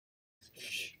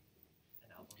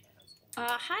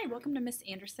Hi, welcome to Miss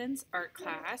Anderson's art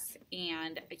class,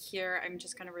 and here I'm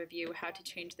just going to review how to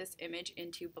change this image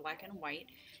into black and white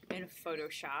in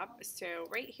Photoshop. So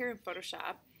right here in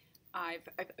Photoshop, I've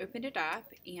opened it up,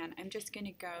 and I'm just going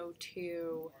to go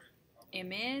to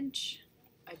Image,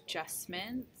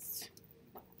 Adjustments,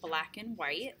 Black and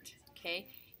White. Okay,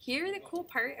 here the cool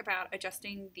part about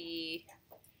adjusting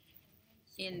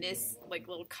in this like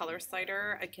little color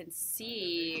slider, I can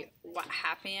see what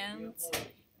happens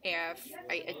if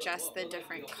I adjust the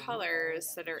different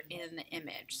colors that are in the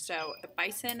image. So the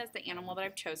bison is the animal that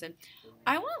I've chosen.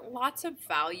 I want lots of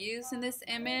values in this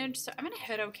image, so I'm going to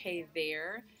hit OK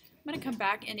there. I'm going to come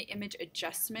back into image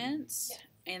adjustments,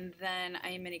 and then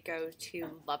I'm going to go to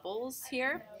levels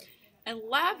here. And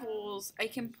levels, I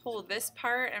can pull this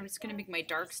part. I'm just going to make my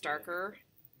darks darker.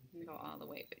 I'm going to go all the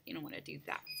way, but you don't want to do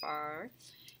that far.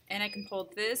 And I can pull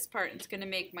this part, and it's going to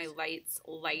make my lights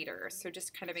lighter, so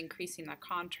just kind of increasing the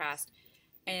contrast.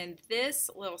 And this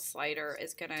little slider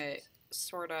is going to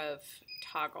sort of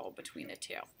toggle between the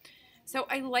two. So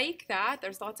I like that.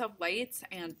 There's lots of lights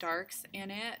and darks in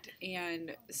it,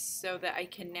 and so that I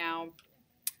can now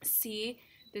see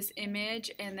this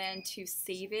image. And then to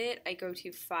save it, I go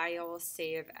to File,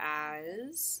 Save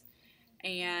As.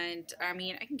 And I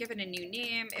mean, I can give it a new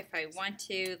name if I want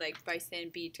to, like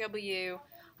Bison BW.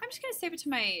 I'm just going to save it to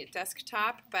my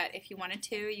desktop, but if you wanted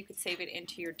to, you could save it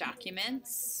into your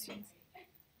documents.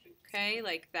 Okay,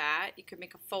 like that. You could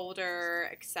make a folder,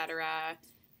 etc.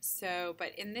 So,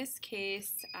 but in this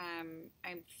case,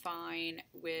 I'm fine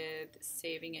with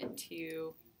saving it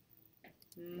to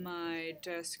my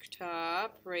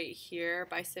desktop right here,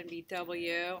 Bison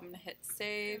BW. I'm going to hit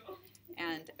save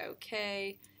and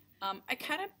OK. I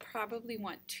kind of probably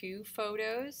want two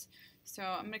photos, so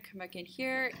I'm going to come back in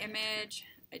here, image,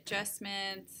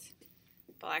 adjustments,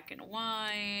 black and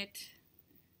white,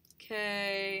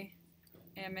 okay,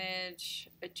 image,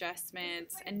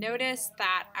 adjustments, and notice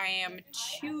that I am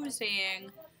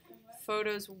choosing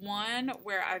photos one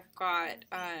where I've got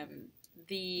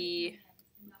the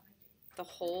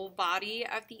whole body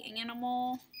of the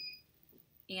animal,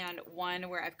 and one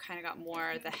where I've kind of got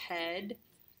more of the head.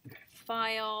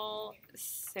 File,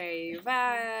 Save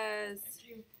As,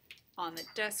 on the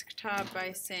desktop,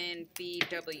 Bison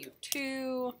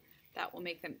BW2. That will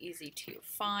make them easy to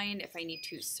find if I need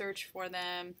to search for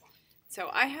them.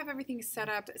 So I have everything set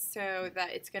up so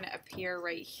that it's going to appear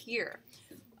right here.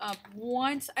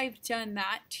 Once I've done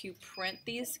that, to print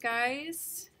these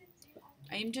guys,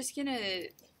 I'm just going to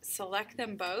select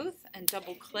them both and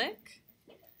double click.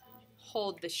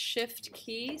 Hold the Shift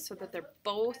key so that they're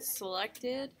both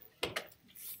selected.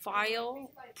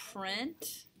 File,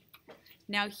 print.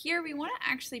 Now here we want to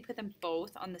actually put them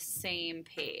both on the same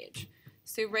page.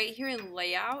 So right here in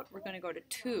layout, we're going to go to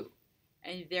 2,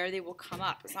 and there they will come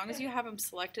up. As long as you have them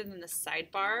selected in the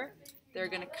sidebar, they're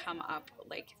going to come up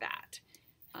like that.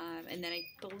 And then I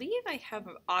believe I have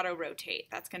auto rotate.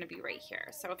 That's going to be right here.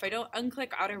 So if I don't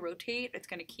unclick auto rotate, it's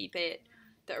going to keep it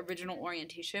the original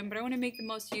orientation, but I want to make the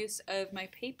most use of my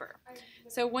paper.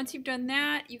 So once you've done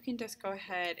that, you can just go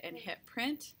ahead and hit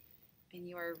print, and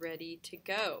you are ready to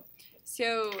go.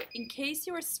 So in case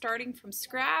you are starting from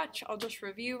scratch, I'll just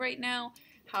review right now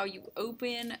how you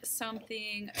open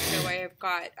something. So I have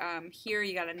got here,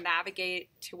 you got to navigate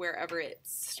to wherever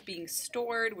it's being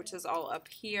stored, which is all up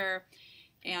here,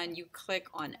 and you click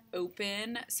on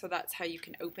open. So that's how you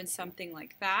can open something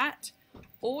like that.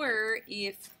 Or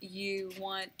if you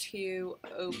want to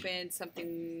open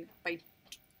something by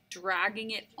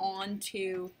dragging it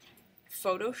onto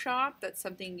Photoshop, that's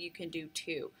something you can do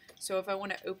too. So if I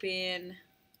want to open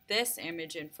this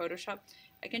image in Photoshop,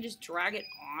 I can just drag it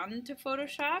onto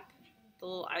Photoshop, the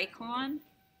little icon.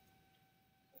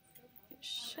 It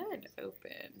should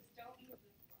open.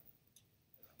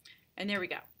 And there we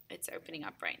go. It's opening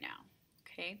up right now.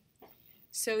 Okay.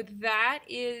 So that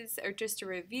is just a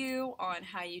review on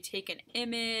how you take an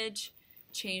image,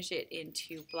 change it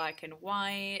into black and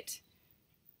white,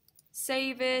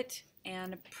 save it,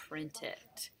 and print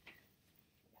it.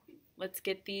 Let's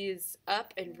get these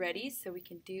up and ready so we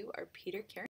can do our Peter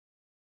Carey.